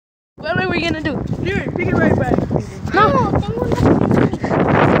What are we gonna do? Here, pick it right back. No.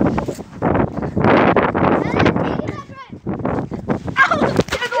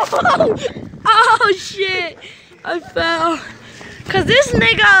 Oh shit! I fell. Cause this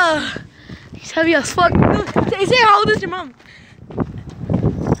nigga, he's heavy as fuck. Say how old is your mom?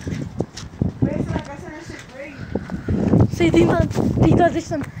 Say Tita,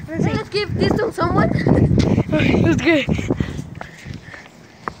 this one. Let's give this to someone. It's good.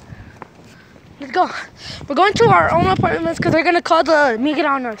 Let's go. We're going to our own apartments because they're gonna call the Miguel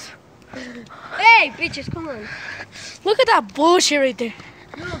on us. Hey, bitches, come on. Look at that bullshit right there.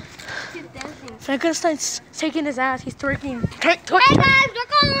 Look, he's dancing. Frankenstein's taking his ass. He's twerking. Hey guys, we're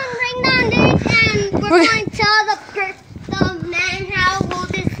going to bring down this and we're going to tell the man how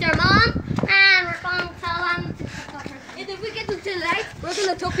old is their mom and we're going to tell them to suck up her And if we get to 10 likes, we're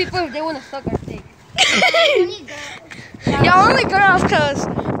gonna tell people if they wanna suck our dick. Yeah, only girls, cause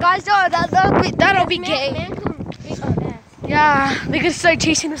guys, that'll be gay. Man can beat our ass. Yeah, they can start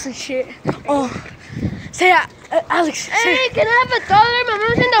chasing us and shit. Oh, say Alex. Hey, can I have $1? My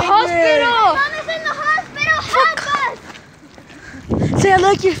mom's in the hospital. Mom is in the hospital, help us! Say I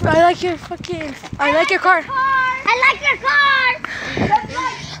like your car. I like your car!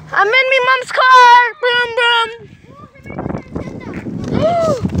 I'm in me mom's car. Brum brum.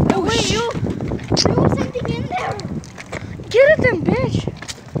 Oh wait, you there was something in there. Get it then, bitch.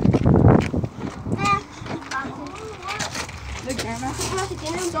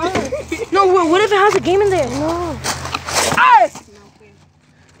 No, what if it has a game in there? No.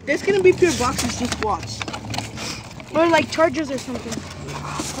 There's gonna be pure boxes, just watch. Or like chargers or something.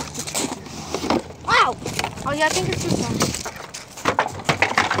 Wow. Oh yeah, I think it's this one.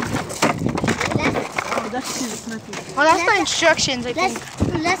 Oh, that's too perfect. Oh, that's the instructions, I think.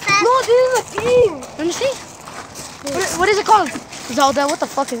 Let's ask. No, this is a game. Let me see. What is it called? Zelda. What the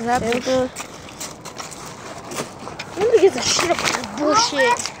fuck is that? Let me get the shit up this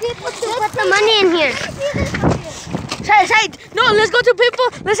bullshit. People to put the money in here. Say, no, let's go to people.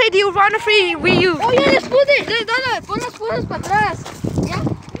 Let's say, do you want a free Wii U? Oh yeah, let's put it. Dale, pon las cosas para atrás.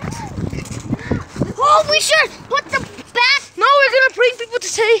 Oh, we should put the back. No, we're gonna bring people to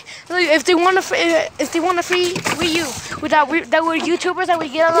say like, if they want a free Wii U. That we're YouTubers, that we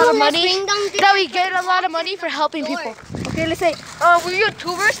get a lot of money. That we get a lot of money for helping people. Okay, let's say, we're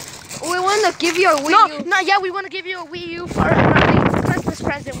YouTubers. We wanna give you a Wii U. No, yeah, we wanna give you a Wii U for a Christmas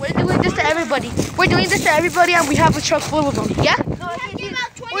present. We're doing this to everybody. We're doing this to everybody, and we have a truck full of them. Yeah.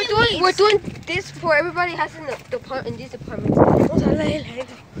 We're doing this for everybody has in these apartments.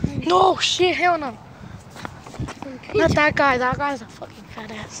 No shit, hell no. Not that guy. That guy's a fucking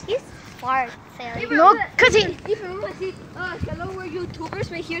fat ass. He's fart. No, cause he. If you want to see, hello, we're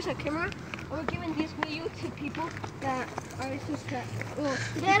YouTubers. Right here's a camera. We're giving this video to people that are subscribed. Oh,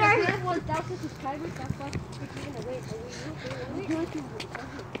 that are 1,000 subscribers. That's why we're giving away a Wii U.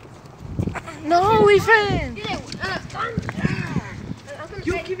 No, we friends.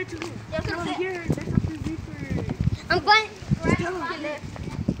 You give it to me. No, here, that's up to me for. I'm going.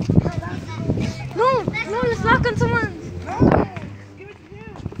 No, let's lock on someone. No, give it to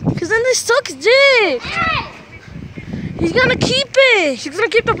him. Cause then they suck his dick. He's gonna keep it. He's gonna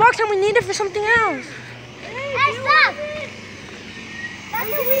keep the box, and we need it for something else. Hey, stop! That's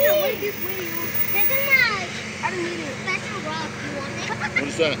a Wii. This is nice. I don't need it. Special rock. You want it? What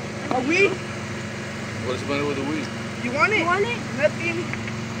is that? A Wii? What is the matter with the Wii? You want it? You want it? Nothing.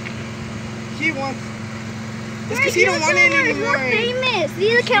 He wants. It's because he don't want it It's more anymore. famous.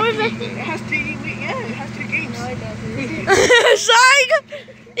 See the camera's right It there. has 3 yeah, it has 3 games. No, it doesn't. Psych!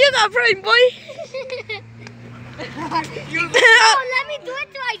 You got brain, boy. Oh, let me do it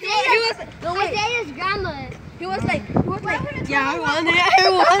to Isaiah. No, wait. Isaiah's grandma. He was like, Yeah, I want it. I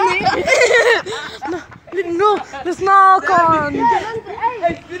want it. No, let's knock on.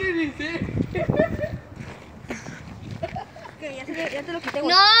 I spit it in his ear. ya te lo quité, güey.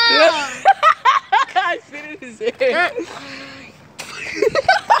 No. I spit it in his ear.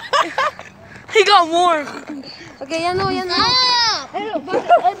 He got more. Ok, ya no. No.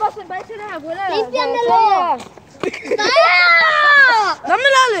 Él va a ser la abuela. Límpiamelo. Stop.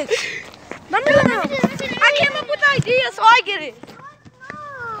 Dámelo, Alex. Dámelo. I came up with the idea, so I get it.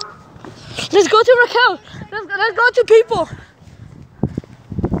 Let's go to Raquel. Let's go to people.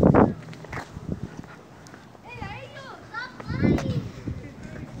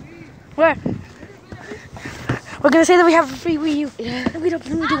 Where? We're gonna say that we have a free Wii U. Let me do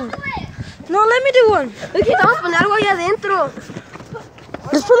one. No, let me do one. Es que vamos a poner algo ahí adentro.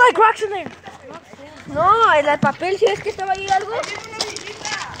 Let's put like rocks in there. No, el papel, si ves que estaba ahí algo.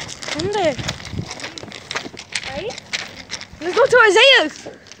 ¿Dónde? Ahí. Let's go to Isaiah's.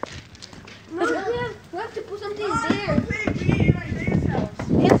 No, we have to put something there. Maybe in Isaiah's house.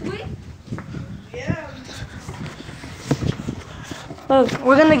 Yes, we. Yeah. Look,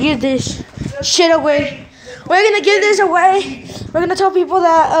 we're gonna give this shit away. We're gonna give this away. We're gonna tell people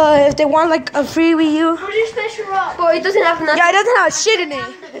that if they want like a free Wii U. Where's your special rock? Oh, it doesn't have nothing. Yeah, it doesn't have shit in it.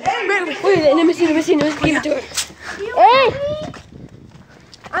 Wait, let me see. Give it to her. Hey!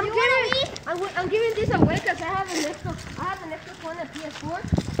 I'm giving this away because I have an extra one at PS4.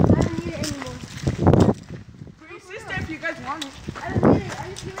 I don't need it anymore. For your sister if you guys want it. I don't need it.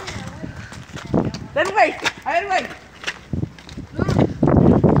 I'm just giving it away. Let it wait. I wait.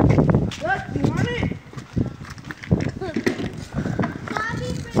 Look, you want it?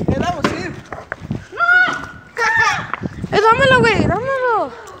 Yeah, that was him. Hey, dámelo, güey,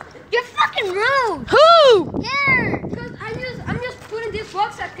 dámelo. You're fucking rude. Who? Here. Because I'm just putting this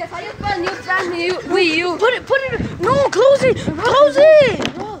box at because I just bought a new brand new Wii U. Put it. No, close it. Close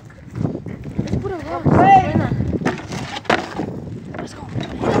it. Look. Let's put it wrong. Hey. Let's go.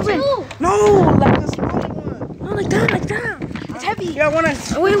 Put it over. No, like the small one. No, like that. It's heavy. Yeah, I wanna.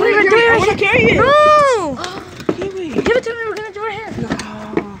 Wait, we're gonna do I it. wanna carry it. No. Give me. Give it to me. We're gonna do it here. No.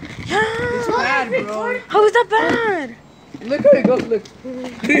 Yeah. It's bad, bro. How is that bad? Look how it goes. Look.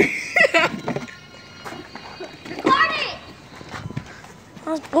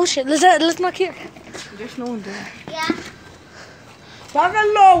 That's bullshit. Let's not care. There's no one there. Yeah.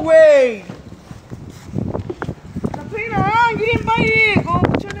 Sácalo, güey. Sabrina, you didn't buy it. Go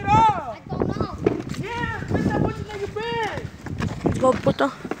turn it off. I don't know. Yeah, put that watch in your bed. Let's go,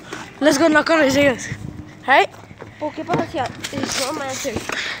 puto. Let's go knock on his ears. Right? Oh, ¿qué pasa si it's not my answer?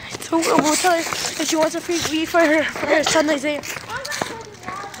 So we'll tell her if she wants a free Wii for her son Isaiah.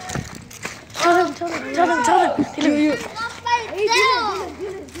 Tell them. Lost myself.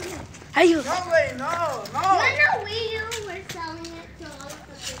 Hey, you. No, güey, no. When are Wii U, we're selling it to all of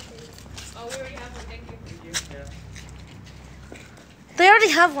the people. They already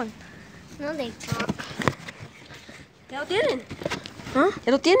have one. No, they don't. Ya lo tienen. ¿Ah?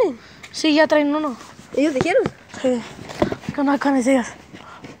 Ya lo tienen. Sí, ya traen uno. Ellos dijeron. Sí. Go knock on his ears.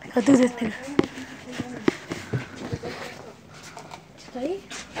 Go do this thing. ¿Está ahí?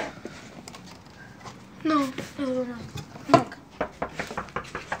 No. Let's go knock.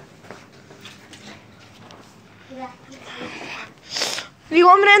 Do you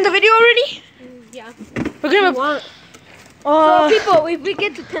want me to end the video already? Yeah. We're gonna. Want. So people, if we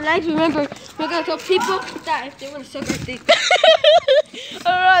get to 10 likes, remember, we're gonna tell people that if they want to suck our dick.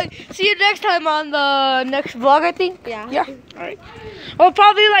 Alright. See you next time on the next vlog, I think. Yeah. Yeah. Alright. We'll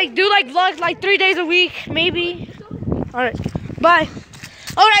probably do vlogs like 3 days a week, maybe. Alright. Bye.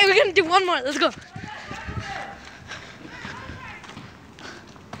 Alright, we're gonna do one more. Let's go.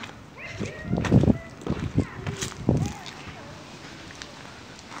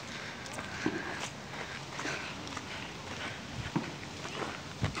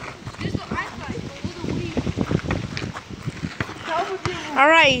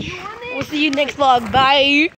 Alright. We'll see you next vlog. Bye.